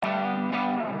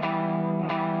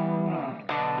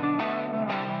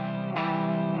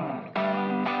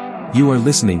You are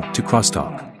listening to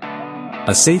Crosstalk,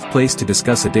 a safe place to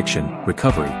discuss addiction,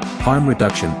 recovery, harm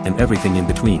reduction, and everything in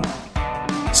between.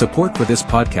 Support for this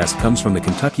podcast comes from the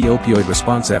Kentucky Opioid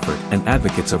Response Effort and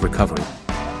Advocates of Recovery.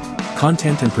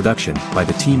 Content and production by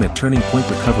the team at Turning Point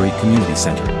Recovery Community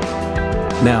Center.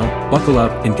 Now, buckle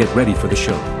up and get ready for the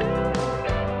show.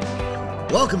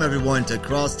 Welcome, everyone, to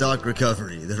Crosstalk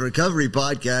Recovery, the recovery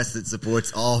podcast that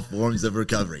supports all forms of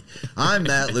recovery. I'm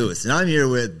Matt Lewis, and I'm here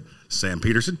with Sam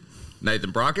Peterson,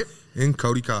 Nathan Brockett, and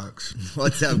Cody Cox.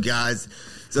 What's up, guys?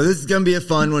 So this is going to be a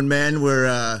fun one, man.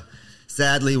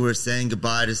 Sadly, we're saying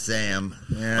goodbye to Sam.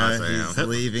 Bye, Sam. He's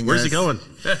leaving Where's us. he going?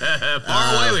 Far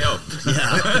away, we hope.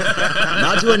 Yeah.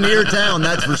 Not to a near town,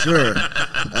 that's for sure.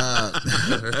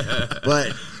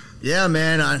 But, yeah,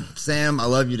 man, Sam, I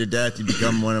love you to death. You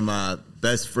become one of my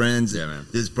best friends. Yeah, man.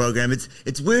 This program.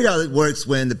 It's weird how it works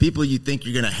when the people you think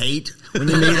you're going to hate when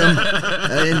you meet them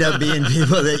end up being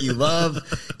people that you love.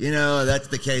 You know, that's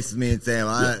the case with me and Sam.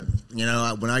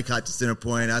 When I got to Center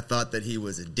Point, I thought that he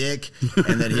was a dick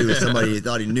and that he was somebody who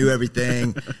thought he knew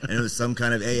everything and it was some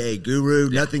kind of AA guru.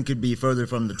 Yeah. Nothing could be further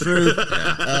from the truth.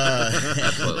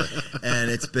 Absolutely.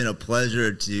 And it's been a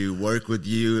pleasure to work with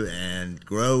you and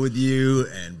grow with you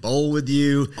and bowl with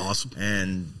you. Awesome.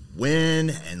 And win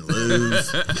and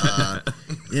lose,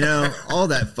 all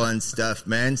that fun stuff,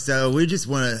 man. So we just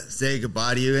want to say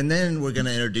goodbye to you, and then we're going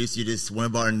to introduce you to one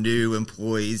of our new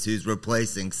employees who's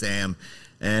replacing Sam.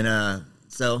 And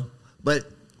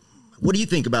but what do you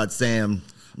think about Sam,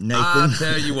 Nathan? I'll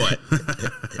tell you what,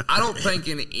 I don't think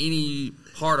in any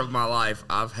part of my life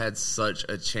I've had such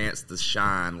a chance to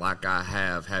shine like I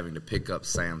have having to pick up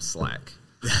Sam's slack.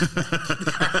 You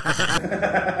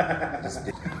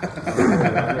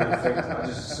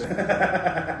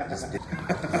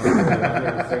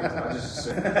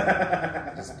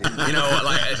know,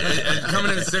 like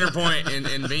coming into Center Point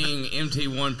and being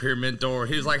MT1 peer mentor,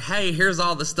 he was like, "Hey, here's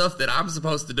all the stuff that I'm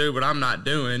supposed to do, but I'm not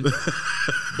doing. Blow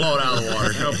it out of the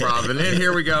water, no problem." And then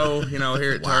here we go, here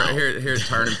at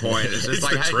Turning Point. It's just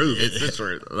like, hey, it's the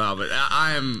truth. No, but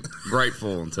I am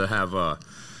grateful to have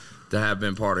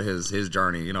been part of his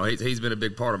journey. You know, he's been a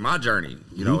big part of my journey.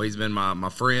 You know, he's been my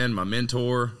friend, my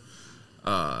mentor,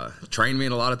 trained me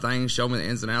in a lot of things, showed me the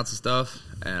ins and outs of stuff,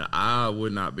 and I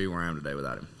would not be where I am today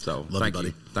without him. So thank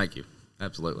you. Thank you.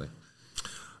 Absolutely.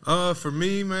 For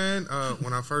me, man,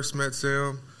 when I first met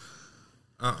Sam,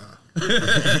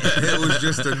 it was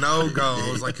just a no-go.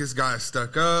 I was like, this guy's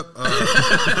stuck up.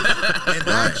 And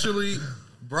actually,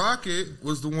 Brockett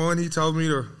was the one he told me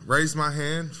to raise my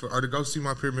hand or to go see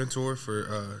my peer mentor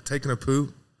for taking a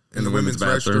poop in the women's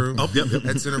restroom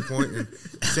at Center Point. And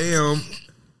Sam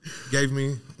gave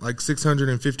me like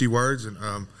 650 words, and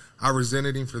I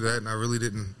resented him for that, and I really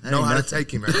didn't know how to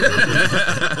take him. But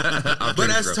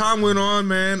as time went on,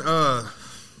 man,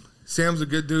 Sam's a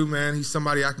good dude, man. He's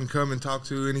somebody I can come and talk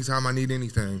to anytime I need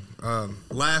anything.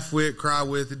 Laugh with, cry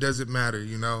with, it doesn't matter,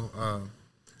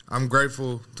 I'm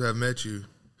grateful to have met you.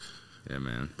 Yeah,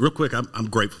 man. Real quick, I'm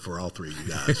grateful for all three of you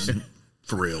guys,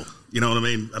 for real. You know what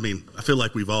I mean? I feel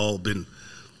like we've all been.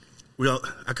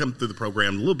 I come through the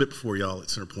program a little bit before y'all at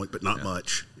Center Point, but not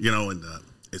much. And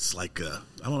it's like I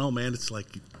don't know, man. It's like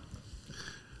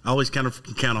I always kind of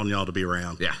count on y'all to be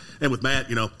around. Yeah. And with Matt,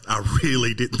 I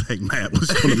really didn't think Matt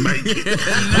was going to make it.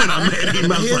 When I met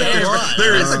him, I was like,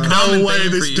 there is no way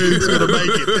this dude's going to make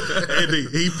it. And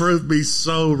he proved me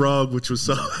so wrong, which was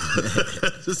so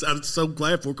I'm so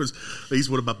glad for, because he's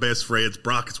one of my best friends.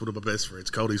 Brockett's one of my best friends.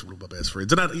 Cody's one of my best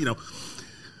friends. And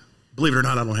believe it or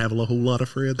not, I don't have a whole lot of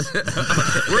friends.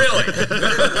 Really?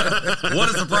 What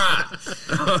a surprise.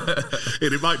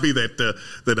 And it might be that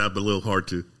I'm a little hard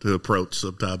to approach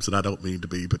sometimes, and I don't mean to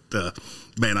be. But,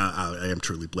 man, I am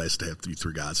truly blessed to have you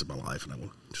three guys in my life, and I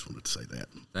just wanted to say that.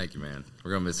 Thank you, man.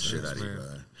 We're going to miss the shit out of you,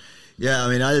 brother. Yeah,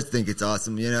 I just think it's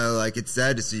awesome. It's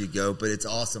sad to see you go, but it's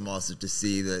awesome also to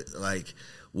see that,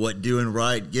 what doing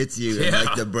right gets you, and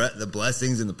the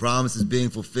blessings and the promises being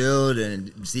fulfilled,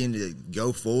 and seeing to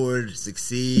go forward,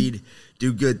 succeed,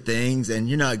 do good things, and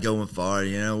you're not going far.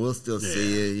 We'll still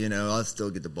see you. I'll still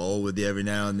get to bowl with you every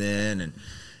now and then,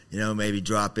 and maybe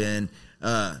drop in.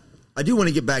 I do want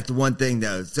to get back to one thing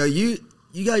though. So you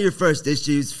got your first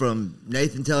issues from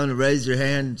Nathan telling to raise your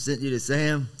hand and sent you to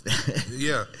Sam.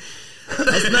 Yeah.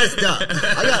 That's messed up.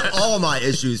 I got all my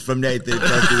issues from Nathan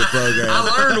coming through the program. I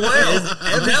learned well.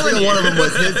 Every single one of them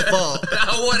was his fault.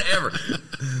 Whatever.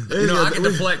 I can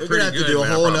deflect we're pretty gonna have good. to do a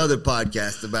man, I whole promise. other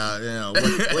podcast about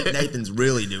what Nathan's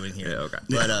really doing here. Yeah, okay.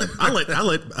 But I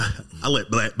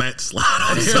let Matt slide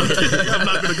on something. I'm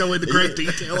not going to go into great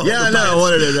detail on Yeah, I the know. I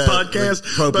wanted to,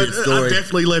 podcast, appropriate but I story.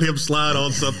 definitely let him slide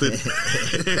on something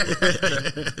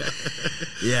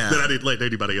yeah, that I didn't let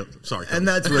anybody else. Sorry. and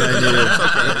that's when I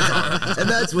knew. And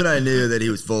that's when I knew that he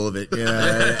was full of it,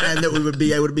 and that we would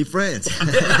be able to be friends.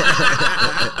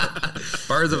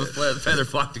 Birds of a feather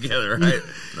flock together, right?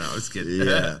 No, I was kidding.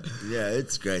 Yeah,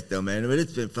 it's great though, man. But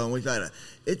it's been fun. We've had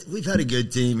a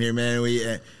good team here, man.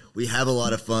 We have a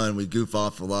lot of fun. We goof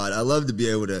off a lot. I love to be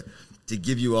able to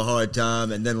give you a hard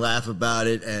time and then laugh about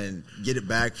it and get it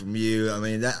back from you. I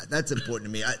mean, that's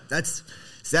important to me.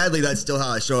 Sadly, that's still how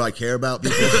I show I care about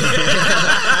people.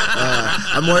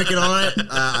 I'm working on it.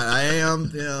 I am,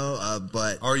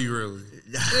 but Are you really?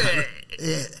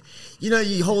 yeah.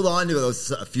 You hold on to a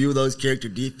few of those character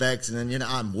defects, and then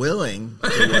I'm willing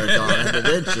to work on it.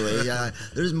 Eventually,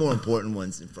 there's more important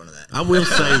ones in front of that. I will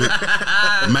say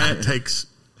that Matt takes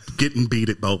getting beat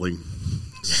at bowling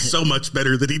so much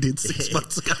better than he did 6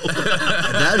 months ago.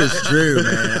 That is true,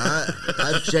 man.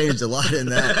 I've changed a lot in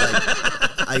that.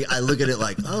 I look at it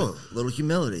like, a little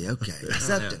humility. Okay,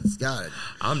 acceptance. Got it.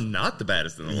 I'm not the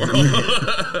baddest in the world.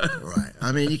 Right.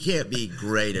 I mean, you can't be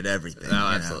great at everything. No,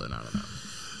 absolutely not.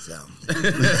 So.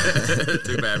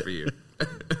 Too bad for you.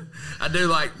 I do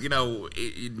like,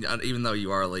 even though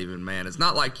you are leaving, man, it's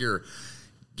not like you're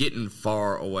getting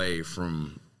far away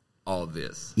from all of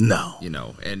this. No.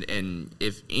 And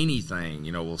if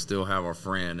anything, we'll still have our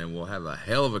friend and we'll have a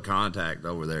hell of a contact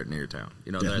over there at Neartown.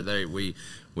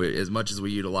 We as much as we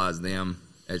utilize them,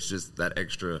 it's just that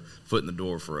extra foot in the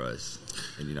door for us.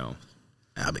 And,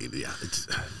 I mean, yeah,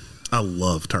 I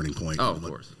love Turning Point. Oh, of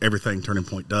course. Everything Turning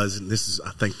Point does, and this is,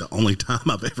 I think, the only time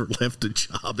I've ever left a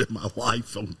job in my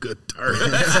life on good terms. Right.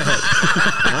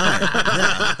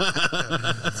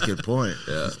 Yeah. That's a good point.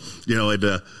 Yeah.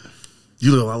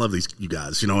 I love you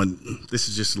guys, and this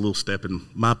is just a little step in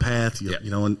my path,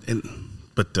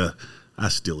 but I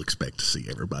still expect to see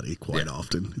everybody quite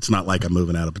often. It's not like I'm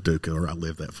moving out of Paducah or I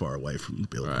live that far away from the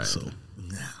building, right. so.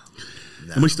 No.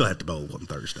 And we still have to bowl on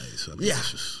Thursdays. So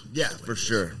For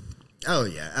sure. Oh,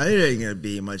 yeah. It ain't going to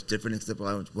be much different except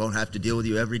I won't have to deal with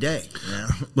you every day.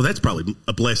 Well, that's probably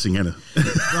a blessing and a...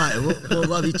 Right. We'll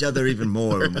love each other even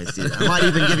more when we see that. I might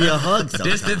even give you a hug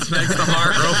sometime. Distance makes the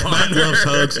heart grow Matt fonder. loves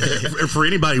hugs. For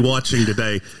anybody watching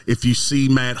today, if you see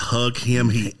Matt hug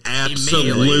him, he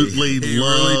absolutely He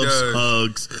loves really does.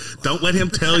 hugs. Don't let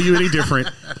him tell you any different.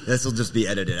 This will just be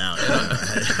edited out.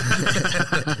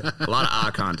 A lot of eye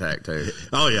contact, too.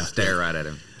 Oh, yeah. Stare right at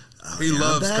him. He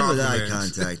loves Bad with eye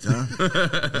compliments. contact, huh?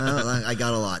 Well, I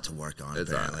got a lot to work on, It's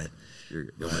apparently. all right. You're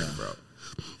winning, bro.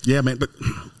 Yeah, man. But,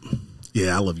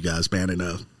 yeah, I love you guys, man. And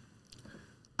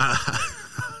I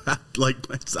like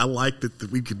that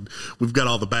we've got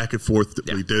all the back and forth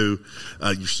that we do.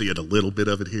 You see it a little bit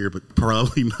of it here, but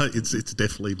probably not. It's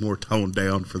definitely more toned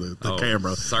down for the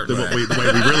camera than the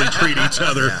way we really treat each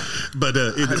other. Yeah. But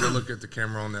I had to look at the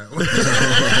camera on that one.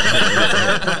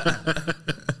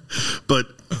 But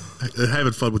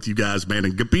having fun with you guys, man,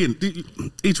 and being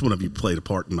each one of you played a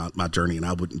part in my journey, and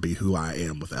I wouldn't be who I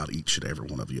am without each and every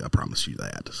one of you. I promise you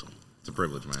that. So. It's a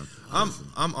privilege, man. I'm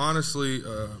honestly,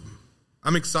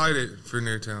 I'm excited for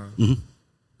Neartown. Mm-hmm.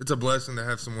 It's a blessing to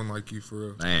have someone like you, for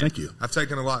real. Man. Thank you. I've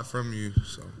taken a lot from you,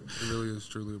 so it really is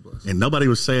truly a blessing. And nobody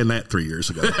was saying that 3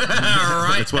 years ago.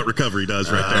 right. That's what recovery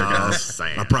does right there, guys.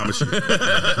 Sam. I promise you.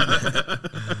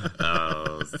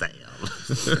 Oh, Sam.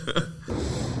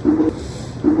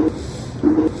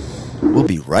 We'll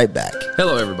be right back.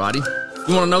 Hello, everybody.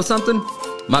 You want to know something?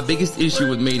 My biggest issue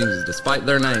with meetings is despite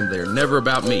their name, they are never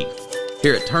about me.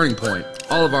 Here at Turning Point,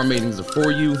 all of our meetings are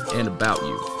for you and about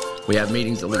you. We have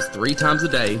meetings at least 3 times a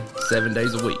day, 7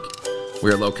 days a week.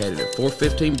 We are located at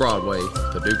 415 Broadway,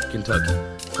 Paducah, Kentucky.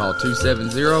 Call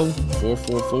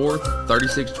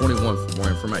 270-444-3621 for more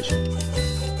information.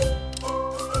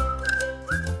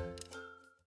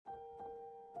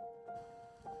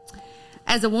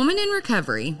 As a woman in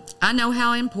recovery, I know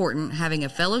how important having a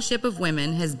fellowship of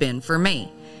women has been for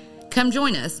me. Come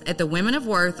join us at the Women of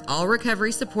Worth All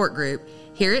Recovery Support Group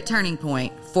here at Turning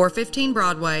Point, 415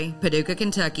 Broadway, Paducah,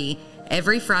 Kentucky,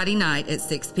 every Friday night at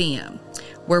 6 p.m.,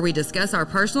 where we discuss our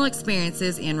personal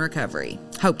experiences in recovery.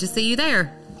 Hope to see you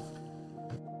there.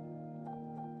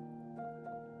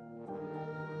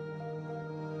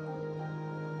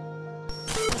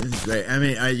 This is great. I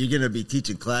mean, are you going to be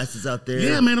teaching classes out there?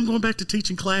 Yeah, man, I'm going back to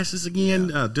teaching classes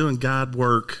again, doing guide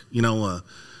work,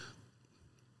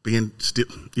 being still,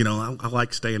 I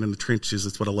like staying in the trenches.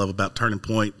 That's what I love about Turning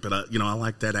Point. But I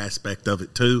like that aspect of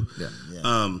it too. Yeah.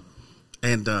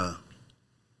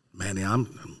 Man,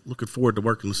 I'm looking forward to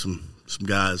working with some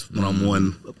guys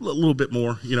one-on-one a little bit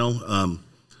more.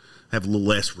 Have a little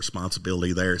less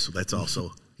responsibility there, so that's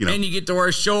also. And you get to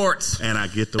wear shorts. And I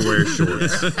get to wear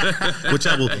shorts, which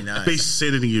I will be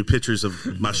sending you pictures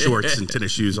of my shorts and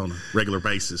tennis shoes on a regular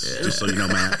basis, just so you know,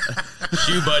 Matt.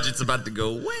 Shoe budget's about to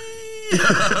go way.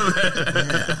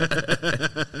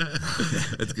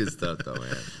 That's good stuff, though,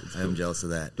 man. I'm jealous of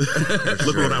that.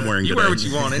 Look what I'm wearing You today. wear what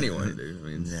you want anyway, dude. I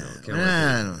mean,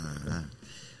 I don't know.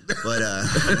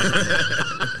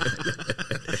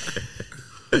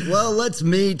 But, well, let's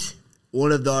meet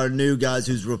one of our new guys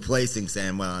who's replacing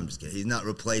Sam. Well, I'm just kidding. He's not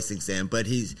replacing Sam, but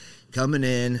he's coming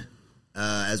in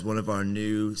as one of our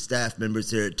new staff members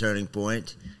here at Turning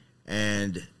Point.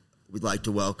 And we'd like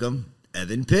to welcome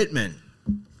Evan Pittman.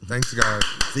 Thanks, guys.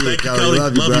 See you, Cully.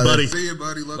 Love you, brother. buddy. See you,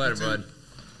 buddy. Love Later, you, too. bud.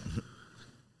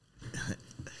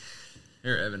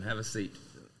 Here, Evan, have a seat.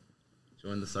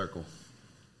 Join the circle.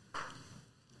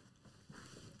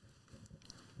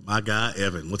 My guy,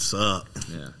 Evan, what's up?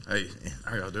 Yeah. Hey,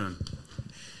 how y'all doing?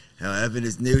 Now, Evan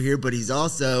is new here, but he's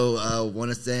also one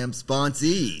of Sam's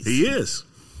sponsees. He is.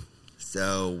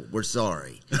 So we're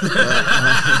sorry.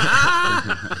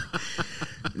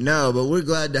 No, but we're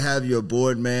glad to have you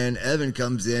aboard, man. Evan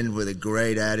comes in with a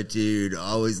great attitude,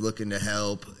 always looking to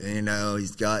help.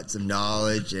 He's got some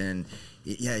knowledge, and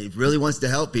he really wants to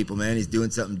help people, man. He's doing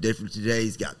something different today.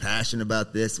 He's got passion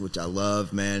about this, which I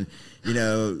love, man. We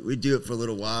do it for a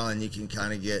little while, and you can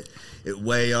kind of get it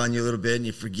weigh on you a little bit, and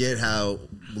you forget how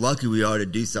lucky we are to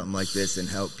do something like this and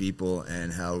help people,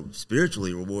 and how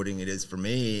spiritually rewarding it is for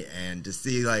me. And to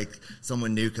see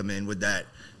someone new come in with that,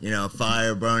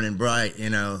 fire burning bright,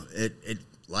 it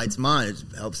lights mine. It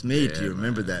helps me to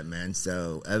remember that, man.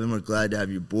 So, Evan, we're glad to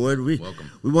have you aboard. Welcome.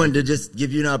 We wanted to just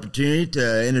give you an opportunity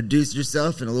to introduce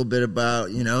yourself and a little bit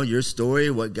about, your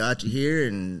story, what got you here,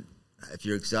 and if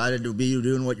you're excited to be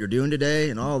doing what you're doing today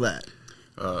and all that.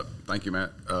 Thank you,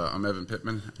 Matt. I'm Evan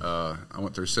Pittman. I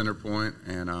went through Center Point,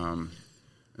 and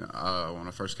when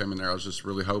I first came in there, I was just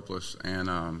really hopeless, and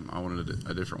I wanted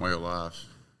a different way of life.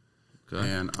 Okay.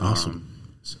 And Awesome.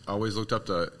 I always looked up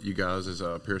to you guys as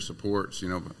peer supports,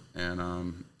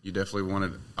 and you definitely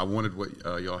I wanted what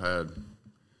y'all had.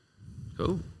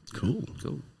 Cool. Cool.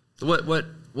 So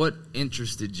what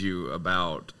interested you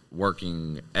about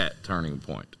working at Turning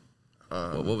Point?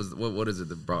 What is it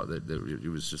that brought that it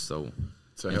was just so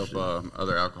To help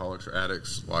other alcoholics or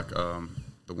addicts like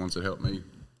the ones that helped me.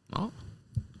 Oh,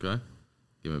 okay.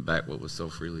 Giving back what was so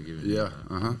freely given. Yeah.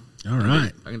 Uh-huh. All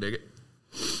right. I can dig it.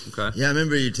 Okay. Yeah, I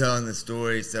remember you telling the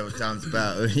story several times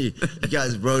about you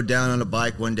guys rode down on a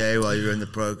bike one day while you were in the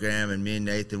program, and me and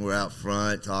Nathan were out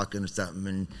front talking or something,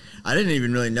 and I didn't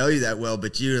even really know you that well,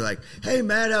 but you were like, "Hey,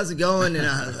 Matt, how's it going?" And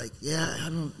I was like, "Yeah,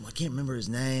 I can't remember his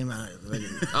name." I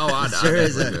sure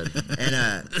is good.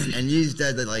 And you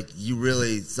said that you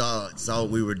really saw what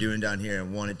we were doing down here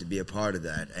and wanted to be a part of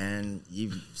that, and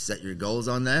you've set your goals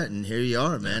on that, and here you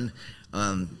are, man.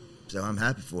 So I'm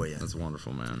happy for you. That's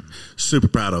wonderful, man. Super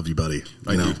proud of you, buddy.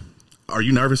 Thank you. Are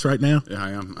you nervous right now? Yeah,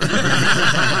 I am.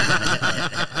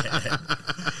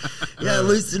 Yeah,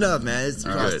 loosen up, man. It's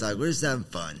All cross right. talk. We're just having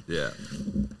fun. Yeah.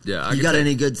 You got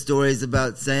any good stories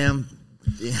about Sam?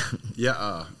 Yeah.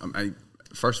 Yeah.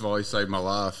 First of all, he saved my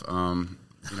life. I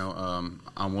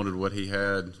wanted what he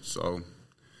had, so.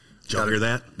 Did y'all hear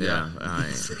that? Yeah.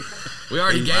 We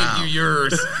already gave you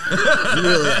yours. You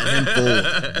really let him fool.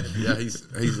 Yeah,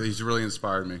 he's really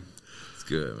inspired me. It's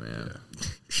good, man.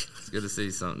 It's good to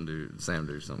see Sam do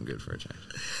something good for a change.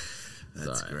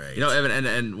 That's Sorry. great. Evan,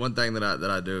 and one thing that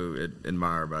I do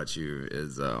admire about you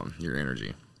is your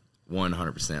energy.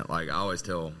 100%. Like I always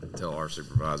tell our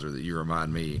supervisor that you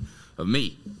remind me of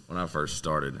me when I first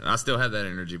started. And I still have that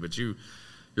energy, but you're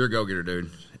a go-getter, dude.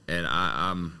 And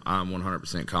I'm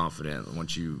 100% confident that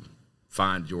once you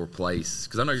find your place,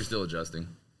 because I know you're still adjusting.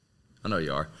 I know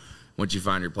you are. Once you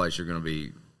find your place, you're going to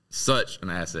be such an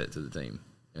asset to the team.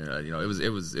 And, it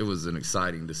was an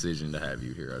exciting decision to have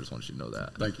you here. I just want you to know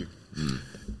that. Thank you.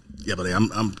 Yeah, buddy.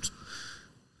 I'm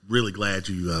really glad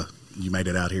you made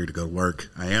it out here to go to work.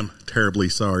 I am terribly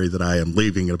sorry that I am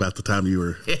leaving at about the time you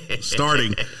were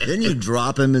starting. Didn't you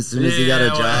drop him as soon as he got a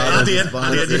job? I did.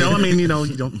 You don't.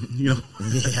 Yeah.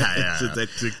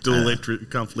 That's a dual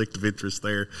conflict of interest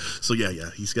there. So yeah.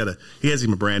 He has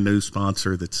him a brand new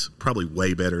sponsor that's probably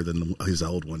way better than his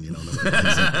old one.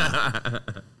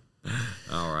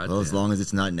 All right. Well, as long as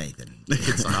it's not Nathan.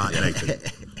 It's not Nathan.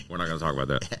 We're not going to talk about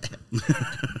that.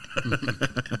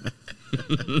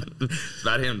 It's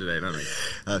about him today, don't he?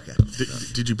 Okay.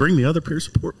 Did you bring the other peer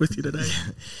support with you today?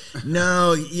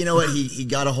 No, you know what? He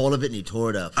got a hold of it and he tore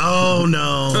it up. Oh,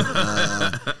 no.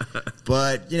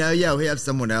 But, yeah, we have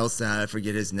someone else, I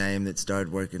forget his name, that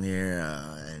started working here.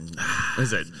 And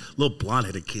Is that little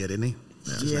blonde-headed kid, isn't he?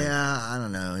 yeah, I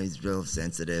don't know. He's real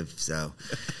sensitive, so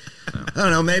I don't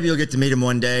know. Maybe you'll get to meet him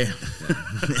one day.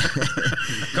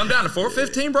 Come down to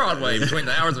 415 Broadway between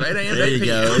the hours of 8 a.m. There and 8 you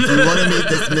p.m. go. If you want to meet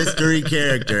this mystery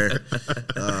character,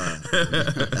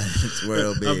 that's where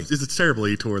it'll be. It's terrible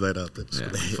he tore that up. It's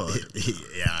going to be fun.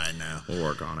 Yeah, I know. We'll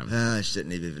work on him. I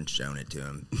shouldn't have even shown it to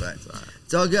him, but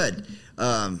it's all good.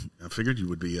 I figured you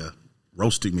would be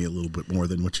roasting me a little bit more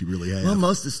than what you really have. Well,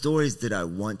 most of the stories that I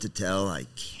want to tell, I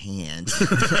can't.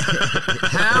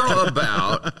 How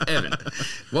about, Evan,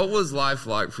 what was life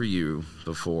like for you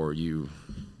before you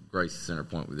graced Center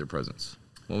Point with your presence?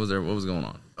 What was going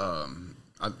on?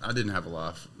 I didn't have a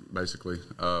life, basically,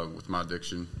 with my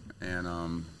addiction. And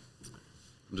I'm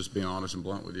just being honest and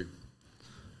blunt with you.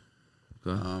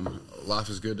 Okay. Life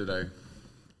is good today.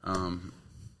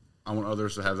 I want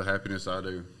others to have the happiness I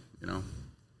do,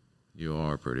 You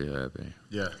are pretty happy.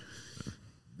 Yeah.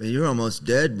 But you were almost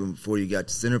dead before you got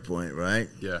to Center Point, right?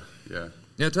 Yeah.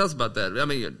 Yeah, tell us about that. I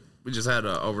mean, we just had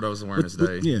Overdose Awareness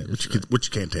Day. Yeah, which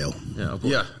you can't tell. Yeah.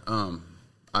 Yeah.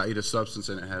 I ate a substance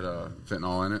and it had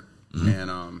fentanyl in it. Mm-hmm.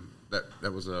 And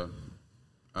that was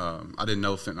I didn't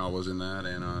know fentanyl was in that,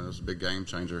 and it was a big game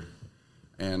changer.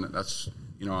 And that's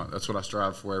what I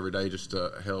strive for every day, just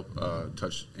to help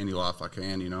touch any life I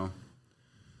can,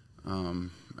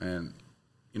 And,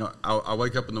 I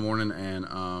wake up in the morning and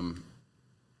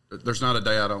there's not a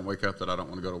day I don't wake up that I don't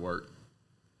want to go to work.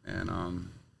 And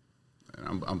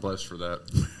I'm blessed for that.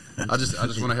 I just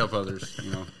want to help others,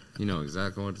 You know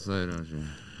exactly what to say, don't you?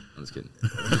 I'm just kidding.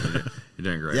 You're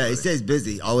doing great. Yeah, he stays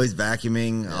busy, always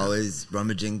vacuuming, always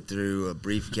rummaging through a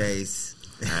briefcase.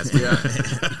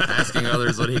 Asking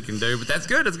others what he can do, but that's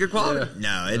good. It's good quality.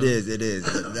 No, it is.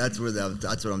 That's what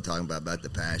I'm talking about the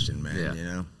passion, man.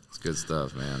 Yeah. It's good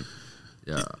stuff, man.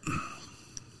 Yeah.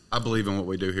 I believe in what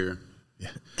we do here. Yeah.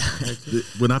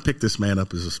 When I picked this man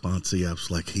up as a sponsee, I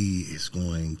was like, he is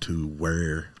going to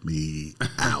wear me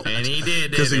out. And he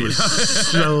did, because you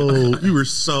were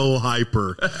so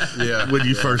hyper when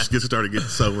you first started getting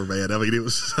sober, man. I mean, I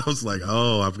was like,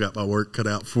 oh, I've got my work cut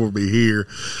out for me here.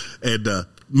 And,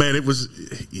 man, it was,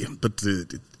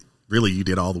 really, you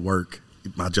did all the work.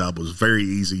 My job was very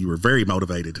easy. You were very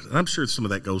motivated. And I'm sure some of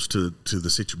that goes to the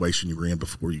situation you were in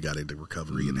before you got into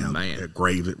recovery and how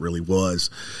grave it really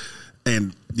was.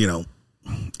 And,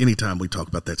 anytime we talk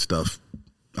about that stuff,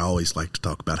 I always like to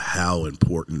talk about how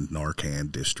important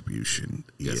Narcan distribution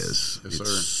is. Yes,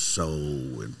 it's so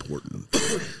important.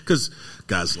 Because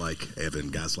guys like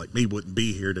Evan, guys like me wouldn't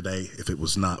be here today if it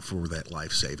was not for that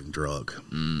life-saving drug.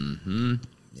 Mm-hmm.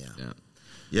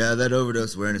 Yeah, that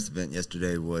overdose awareness event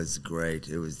yesterday was great.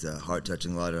 It was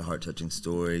heart-touching, a lot of heart-touching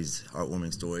stories,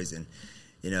 heartwarming stories, and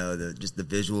just the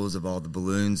visuals of all the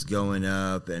balloons going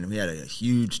up, and we had a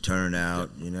huge turnout.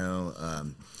 We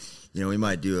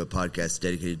might do a podcast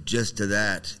dedicated just to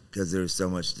that because there's so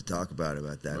much to talk about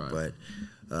that. Right.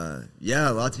 But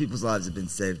lots of people's lives have been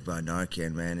saved by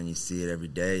Narcan, man, and you see it every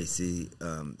day. You see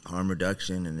harm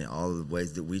reduction and all the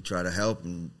ways that we try to help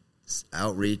and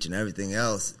outreach and everything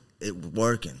else. It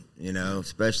working,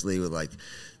 especially with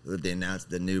they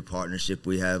announced the new partnership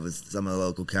we have with some of the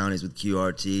local counties with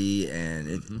QRT,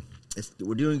 and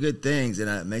we're doing good things, and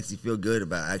it makes you feel good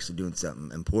about actually doing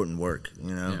something important work,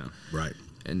 Yeah. Right.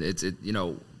 And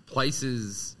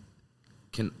places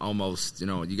can almost,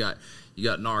 you got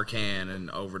Narcan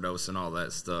and overdose and all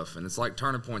that stuff, and it's like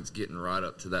Turning Point's getting right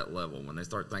up to that level. When they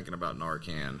start thinking about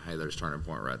Narcan, hey, there's Turning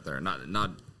Point right there.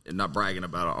 Not bragging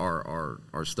about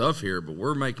our stuff here, but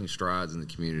we're making strides in the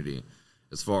community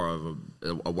as far as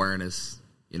awareness,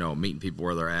 meeting people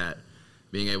where they're at,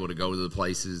 being able to go to the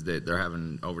places that they're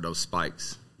having overdose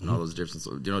spikes and all those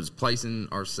different, just placing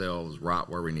ourselves right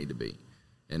where we need to be.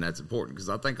 And that's important because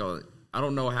I think, I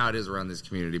don't know how it is around this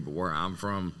community, but where I'm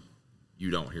from,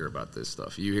 you don't hear about this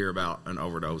stuff. You hear about an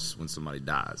overdose when somebody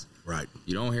dies. Right.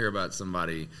 You don't hear about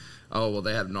somebody,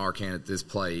 they have Narcan at this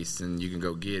place and you can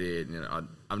go get it. And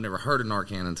I've never heard of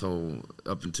Narcan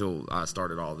up until I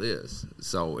started all this.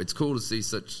 So it's cool to see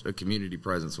such a community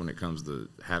presence when it comes to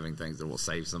having things that will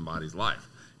save somebody's life.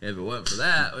 If it wasn't for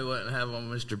that, we wouldn't have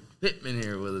Mr. Pittman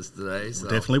here with us today. So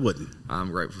definitely wouldn't.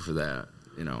 I'm grateful for that.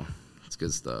 It's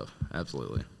good stuff.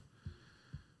 Absolutely.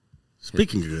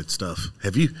 Speaking of good stuff,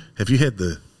 have you had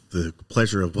the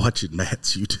pleasure of watching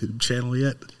Matt's YouTube channel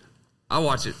yet? I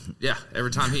watch it. Yeah,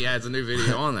 every time he adds a new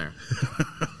video on there.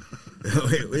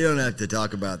 We don't have to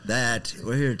talk about that.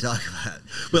 We're here to talk about.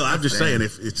 Well, I'm just saying,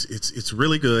 if it's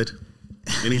really good.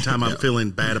 Anytime I'm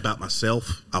feeling bad about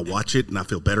myself, I watch it and I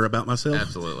feel better about myself.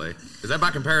 Absolutely. Is that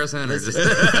by comparison or just?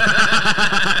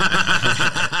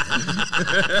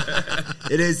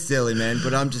 It is silly, man,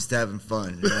 but I'm just having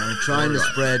fun. You know? I'm trying to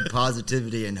spread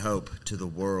positivity and hope to the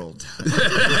world.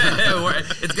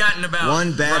 It's gotten about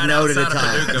one bad note at a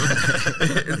time.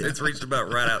 It's reached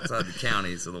about right outside the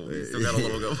county, so we still got a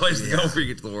little place to go before you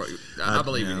get to the world. I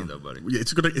believe in you, though, buddy.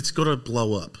 It's gonna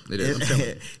blow up. It is.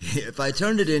 If I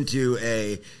turned it into a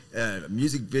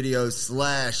music video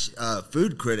 /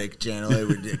 food critic channel, it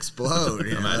would explode.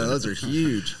 You know? Those are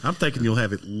huge. I'm thinking you'll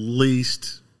have at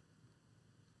least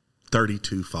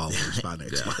 32 followers by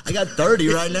next month. I got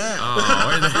 30 right now.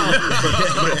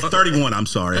 But 31, I'm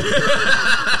sorry.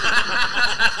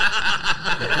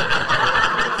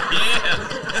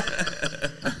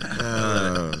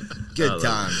 Good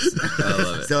times. I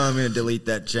love it. So I'm going to delete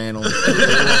that channel. You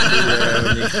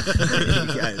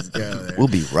guys go there. We'll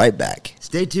be right back.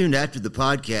 Stay tuned after the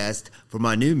podcast for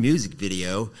my new music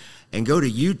video, and go to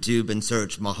YouTube and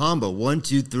search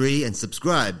Mahamba123 and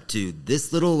subscribe to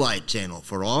This Little Light channel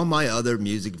for all my other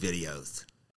music videos.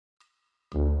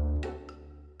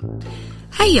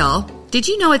 Hey y'all, did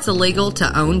you know it's illegal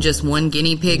to own just one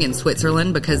guinea pig in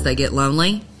Switzerland because they get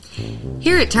lonely?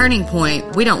 Here at Turning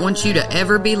Point, we don't want you to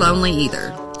ever be lonely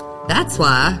either. That's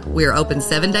why we're open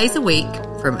 7 days a week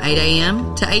from 8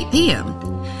 a.m. to 8 p.m.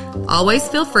 Always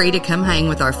feel free to come hang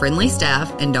with our friendly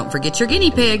staff, and don't forget your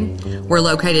guinea pig. We're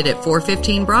located at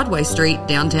 415 Broadway Street,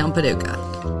 downtown Paducah.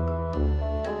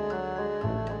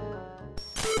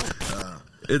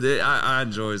 I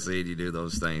enjoy seeing you do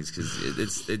those things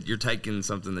because you're taking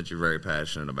something that you're very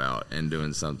passionate about and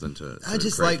doing something to I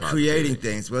just like creating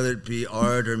things, whether it be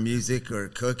art or music or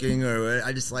cooking or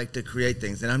I just like to create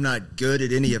things, and I'm not good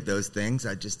at any of those things.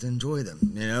 I just enjoy them.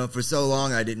 You know, for so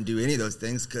long I didn't do any of those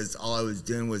things because all I was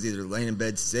doing was either laying in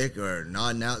bed sick or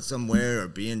nodding out somewhere or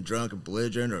being drunk and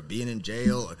belligerent or being in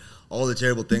jail or all the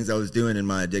terrible things I was doing in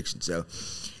my addiction. So,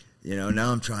 you know,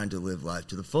 now I'm trying to live life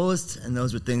to the fullest, and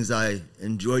those were things I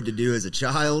enjoyed to do as a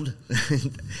child,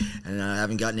 and I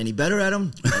haven't gotten any better at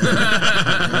them. And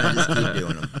I just keep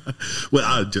doing them. Well,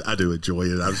 I do enjoy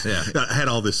it. I had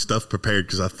all this stuff prepared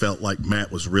because I felt like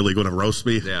Matt was really going to roast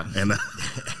me. Yeah. And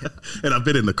I've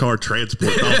been in the car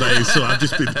transport all day, so I've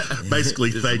just been basically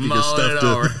thinking of stuff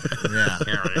to. Yeah.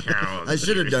 I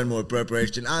should have done more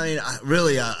preparation. I mean,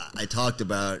 I talked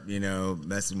about, you know,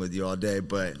 messing with you all day,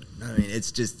 but I mean,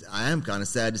 it's just, I am kind of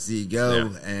sad to see you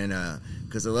go, and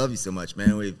because I love you so much,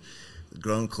 man. We've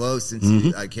grown close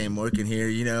since I came working here.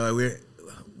 You know,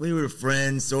 we were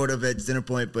friends sort of at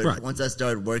Centerpoint, but once I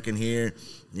started working here,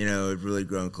 you know, we've really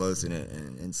grown close in it,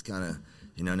 and it's kind of,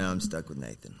 you know, now I'm stuck with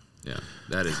Nathan. Yeah,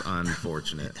 that is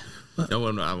unfortunate. I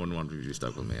wouldn't want you to be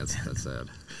stuck with me. That's sad.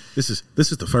 This is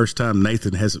the first time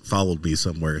Nathan hasn't followed me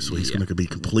somewhere, so he's going to be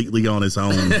completely on his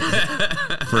own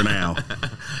for now.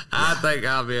 I think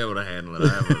I'll be able to handle it.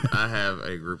 I have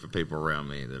a group of people around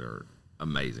me that are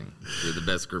amazing. They're the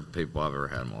best group of people I've ever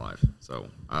had in my life. So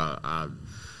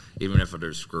even if I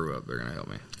do screw up, they're going to help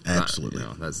me. Absolutely.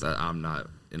 I'm not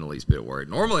in the least bit worried.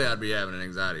 Normally, I'd be having an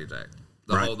anxiety attack.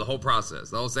 The whole process.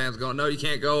 The whole Sam's going, no, you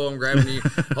can't go. I'm grabbing you,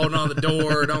 holding on the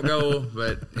door. Don't go.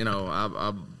 But you know,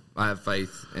 I have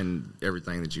faith in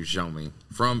everything that you've shown me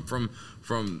from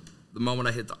the moment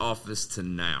I hit the office to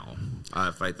now. I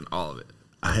have faith in all of it.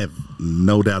 I have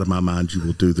no doubt in my mind you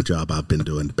will do the job I've been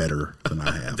doing better than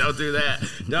I have. Don't do that.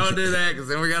 Don't do that, because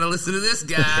then we got to listen to this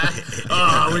guy.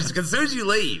 As soon as you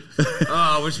leave,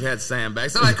 I wish we had Sam back.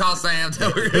 Somebody call Sam.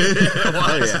 Tell me.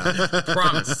 Promise.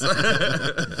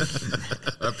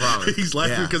 I promise. He's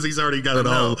laughing because he's already got it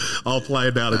all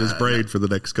planned out in his brain for the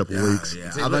next couple of weeks.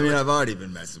 Yeah. I mean, I've already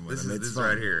been messing with him. This is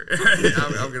right here.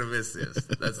 I'm gonna miss this.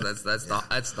 That's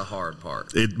the hard part.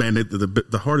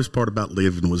 The hardest part about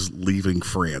living was leaving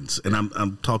friends, and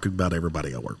I'm talking about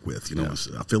everybody I work with. You know,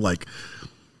 I feel like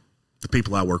the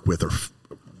people I work with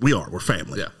we're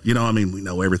family. Yeah. You know, I mean, we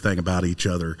know everything about each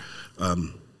other.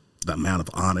 The amount of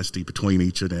honesty between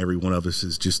each and every one of us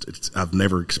is just, I've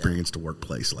never experienced a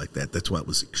workplace like that. That's why it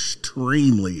was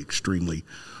extremely, extremely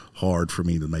hard for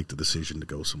me to make the decision to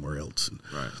go somewhere else. And,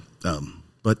 right.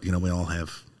 But, you know, we all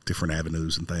have different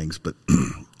avenues and things, but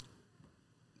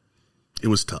it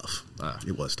was tough.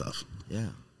 It was tough. Yeah.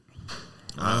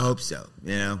 I hope so,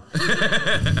 you know.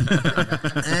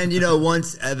 And, you know,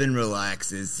 once Evan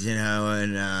relaxes, you know,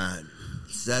 and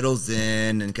settles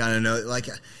in and kind of know, like,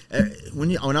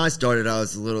 when I started, I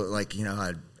was a little, like, you know,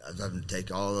 I having to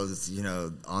take all those,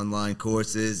 online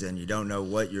courses, and you don't know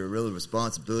what your real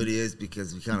responsibility is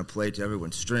because you kind of play to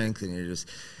everyone's strength, and you're just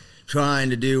trying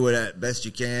to do what best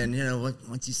you can.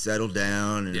 Once you settle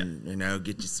down and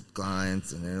get you some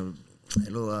clients, and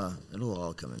it'll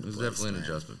all come into place. It's definitely an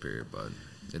adjustment period, bud.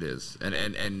 It is, and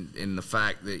in the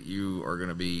fact that you are going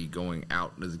to be going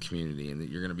out into the community and that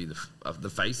you're going to be the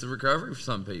face of recovery for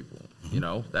some people.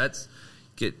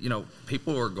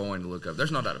 People are going to look up.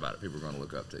 There's no doubt about it. People are going to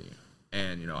look up to you,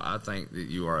 and I think that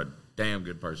you are a damn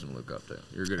good person to look up to.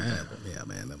 You're a good example. Yeah,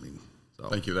 man. I mean,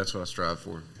 thank you. That's what I strive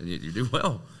for, and you do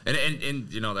well. And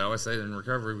they always say that in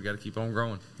recovery we got to keep on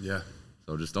growing. Yeah.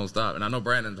 So just don't stop. And I know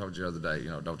Brandon told you the other day,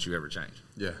 don't you ever change.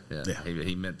 Yeah.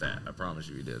 He meant that. I promise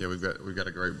you he did. Yeah, we've got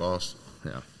a great boss.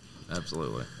 Yeah,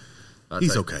 absolutely.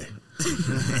 He's okay.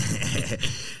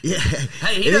 Yeah.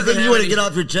 Hey, anything you want to get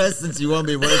off your chest since you won't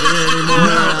be working here anymore?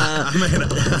 Man,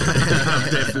 I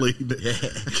definitely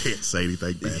can't say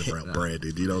anything bad about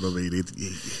Brandon. You know what I mean?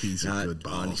 He's Not a good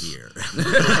boss. on here.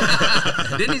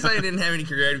 Didn't he say he didn't have any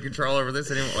creative control over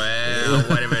this anymore? Well,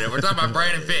 wait a minute. We're talking about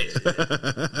Brandon Fitch.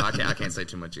 I can't say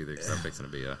too much either because I'm fixing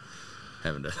to be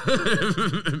having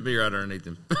to be right underneath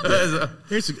him.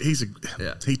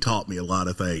 He taught me a lot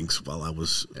of things while I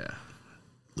was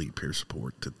lead peer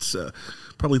support. That's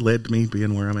probably led to me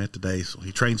being where I'm at today. So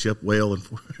he trains you up well and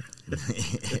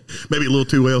maybe a little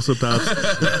too well sometimes.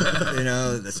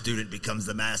 The student becomes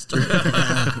the master.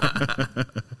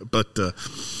 But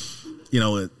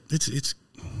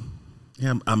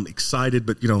I'm excited,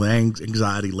 but the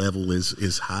anxiety level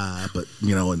is high. But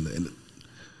and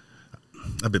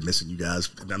I've been missing you guys.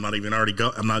 I'm not even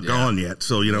I'm not gone yet.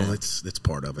 So it's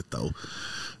part of it though.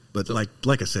 But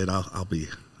like I said, I'm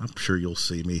sure you'll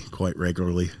see me quite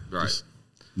regularly. Right. Just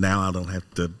now I don't have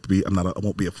to be. I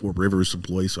won't be a Four Rivers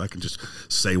employee, so I can just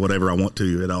say whatever I want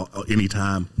to at any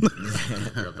time. We're at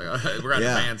the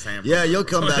band sample. Yeah, you'll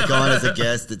come back on as a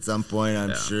guest at some point,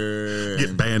 I'm sure.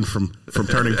 Get banned from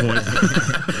Turning Point.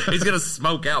 He's gonna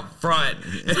smoke out front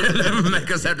and make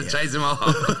us have to chase him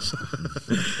off.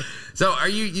 So,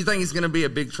 you think it's going to be a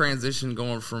big transition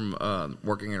going from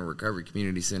working in a recovery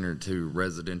community center to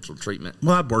residential treatment?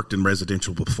 Well, I've worked in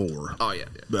residential before. Oh yeah.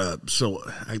 So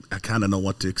I kind of know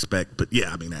what to expect. But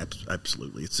yeah, I mean,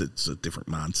 absolutely, it's a different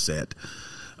mindset.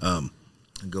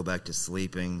 Go back to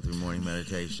sleeping through morning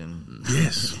meditation.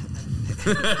 Yes,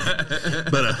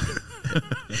 but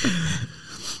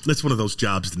that's one of those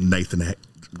jobs that Nathan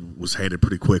was handed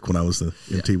pretty quick when I was the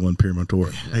MT1 peer mentor.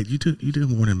 Yeah. Hey, you do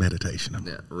morning meditation.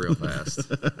 Real fast.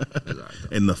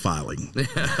 And the filing.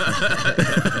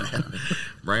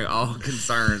 Bring all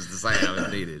concerns to say how it's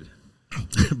needed.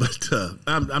 But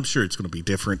I'm sure it's going to be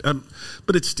different.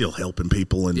 But it's still helping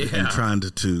people and trying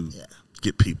to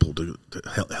get people to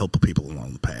help people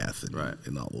along the path and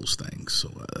all those things.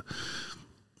 So,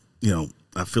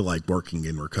 I feel like working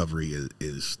in recovery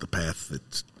is the path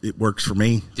that it works for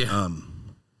me. Yeah.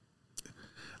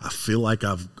 I feel like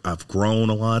I've grown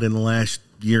a lot in the last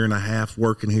year and a half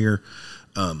working here,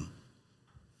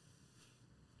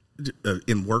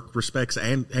 in work respects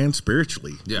and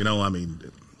spiritually. Yeah. I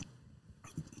mean,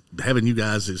 having you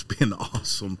guys has been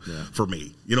awesome for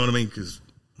me. You know what I mean? Because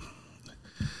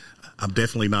I'm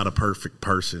definitely not a perfect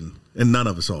person, and none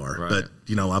of us are. Right.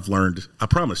 But I've learned. I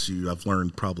promise you, I've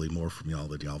learned probably more from y'all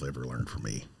than y'all have ever learned from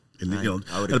me. And I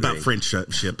would about agree.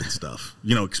 friendship and stuff.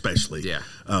 Especially. Yeah.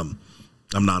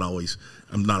 I'm not always,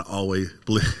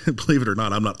 believe it or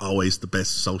not, I'm not always the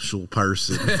best social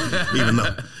person, even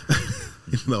though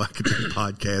I could do a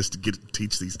podcast to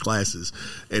teach these classes,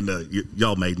 and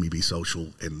y'all made me be social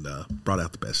and brought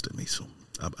out the best in me. So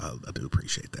I do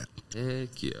appreciate that.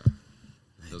 Heck yeah.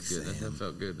 That felt good. That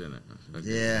felt good, didn't it?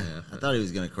 Yeah. I thought he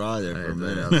was going to cry there for a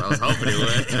minute. I was hoping he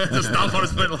would. Just stomp on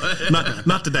his middle.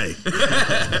 Not today.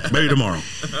 Maybe tomorrow.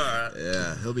 All right.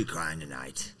 Yeah, he'll be crying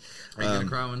tonight. Are you going to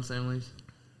cry when Sam leaves?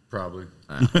 Probably.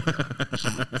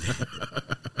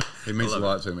 It means a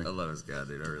lot to me. I love this guy,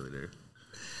 dude. I really do.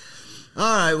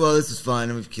 All right, well, this is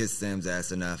fun. We've kissed Sam's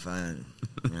ass enough. I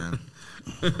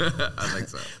think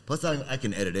so. Plus, I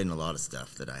can edit in a lot of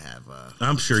stuff that I have.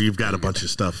 I'm sure you've got a bunch of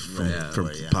stuff from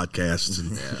podcasts. And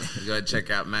Go ahead and check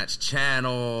out Matt's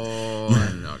channel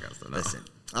and all kinds of stuff. No. Listen.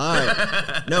 All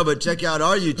right. No, but check out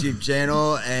our YouTube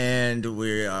channel, and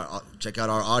check out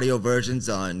our audio versions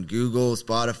on Google,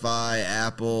 Spotify,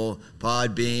 Apple,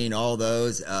 Podbean, all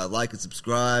those. Like and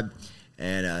subscribe,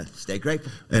 and stay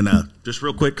grateful. And just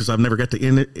real quick, because I've never got to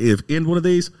end one of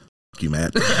these. Fuck you,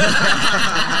 Matt. Bye.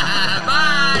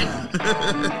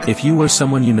 If you or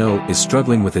someone you know is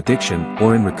struggling with addiction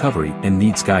or in recovery and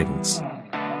needs guidance,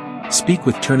 Speak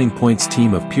with Turning Point's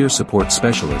team of peer support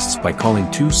specialists by calling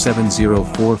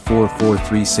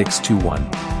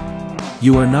 270-444-3621.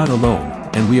 You are not alone,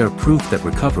 and we are proof that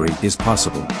recovery is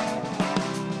possible.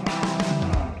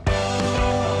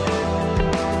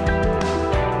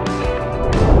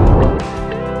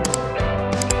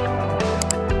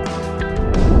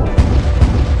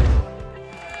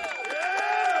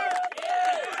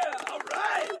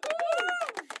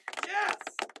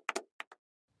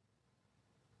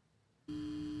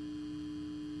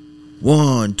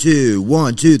 One, two,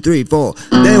 1, 2, 3, 4.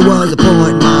 There was a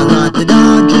point in my life that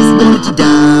I just wanted to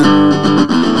die.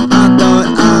 I thought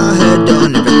I had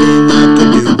done everything I could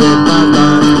do with my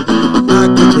life. I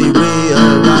quickly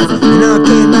realized when I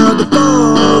came out of the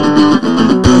fog,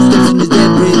 perception is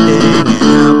everything and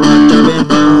how much I've been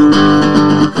wrong.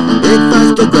 If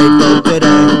I'm still grateful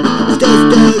today, stay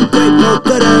grateful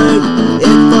today.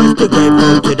 If I'm still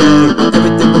grateful today,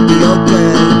 everything will be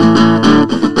okay.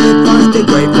 If I'm still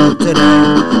grateful today,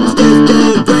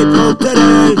 stay grateful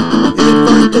today. If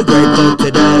I'm still grateful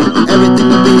today, everything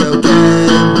will be okay.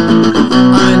 I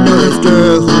know this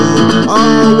girl who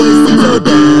always seems so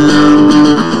down.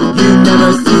 You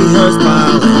never see her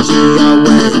smile and she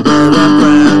always wear a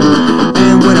frown.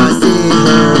 And when I see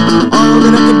her, all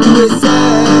that I can do is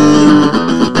say,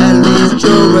 at least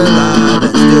you're alive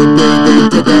and still breathing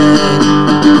today.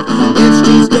 If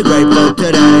she's still grateful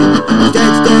today,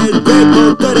 stay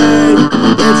grateful today.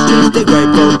 If she's still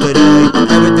grateful today,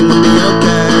 everything will be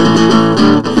okay.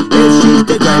 If she's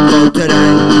still grateful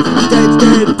today, stay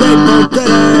grateful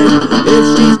today. If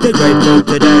she's still grateful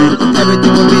today,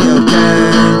 everything will be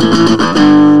okay.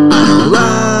 I don't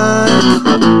like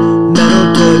metal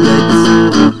toilets.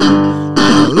 I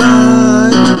don't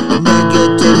like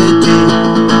negativity.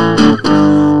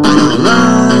 I don't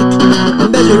like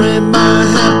measuring my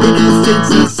happiness in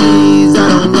cc's. I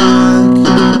don't like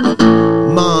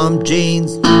mom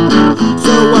jeans.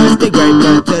 So I stay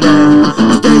grateful today.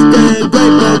 Stay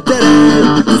grateful today.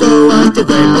 So I stay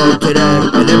grateful today,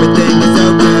 and everything is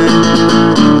okay.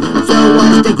 So I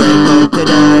stay grateful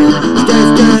today. Stay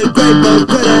grateful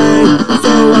today.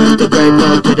 So I stay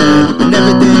grateful today, and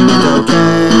everything is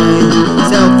okay.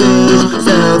 Selfish,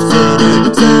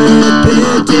 self-centered,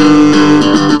 self-pity.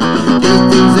 These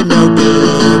things are no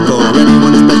good for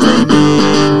anyone, especially me.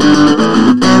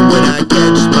 And when I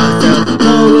catch myself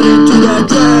falling into that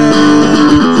trap,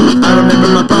 I remember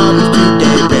my problems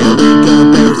today pale in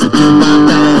comparison to my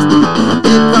past.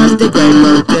 If I stay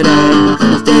grateful today,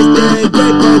 stay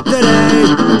grateful today.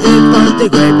 If I stay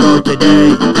grateful today,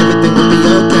 everything will be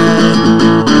okay.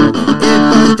 If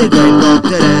I stay grateful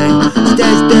today,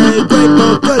 stay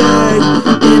grateful today.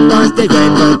 If I stay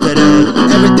grateful today,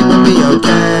 everything will be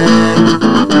okay.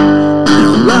 I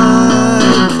don't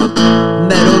like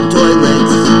metal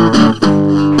toilets.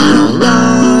 I don't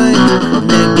like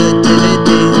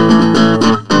negativity.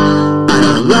 I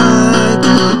don't like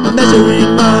measuring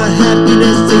my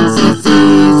happiness in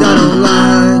cc's. I don't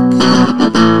like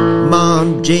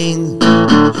mom jeans.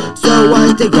 So I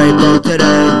stay grateful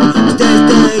today.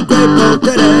 Stay grateful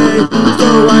today. So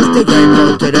I stay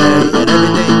grateful today, and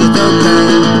everything is okay.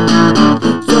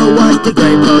 So I stay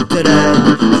grateful today.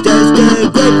 Stay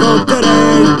grateful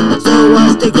today. So I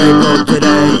stay grateful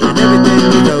today, and everything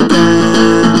is okay.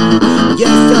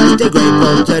 Yes, I stay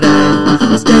grateful today.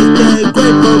 Stay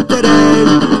grateful today.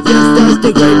 Yes, I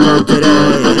stay grateful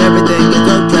today, and everything is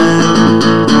okay.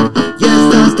 Yes,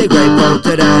 I stay grateful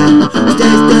today.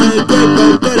 Stay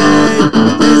grateful today.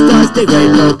 Yes, I stay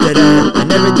grateful today,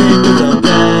 and everything is okay.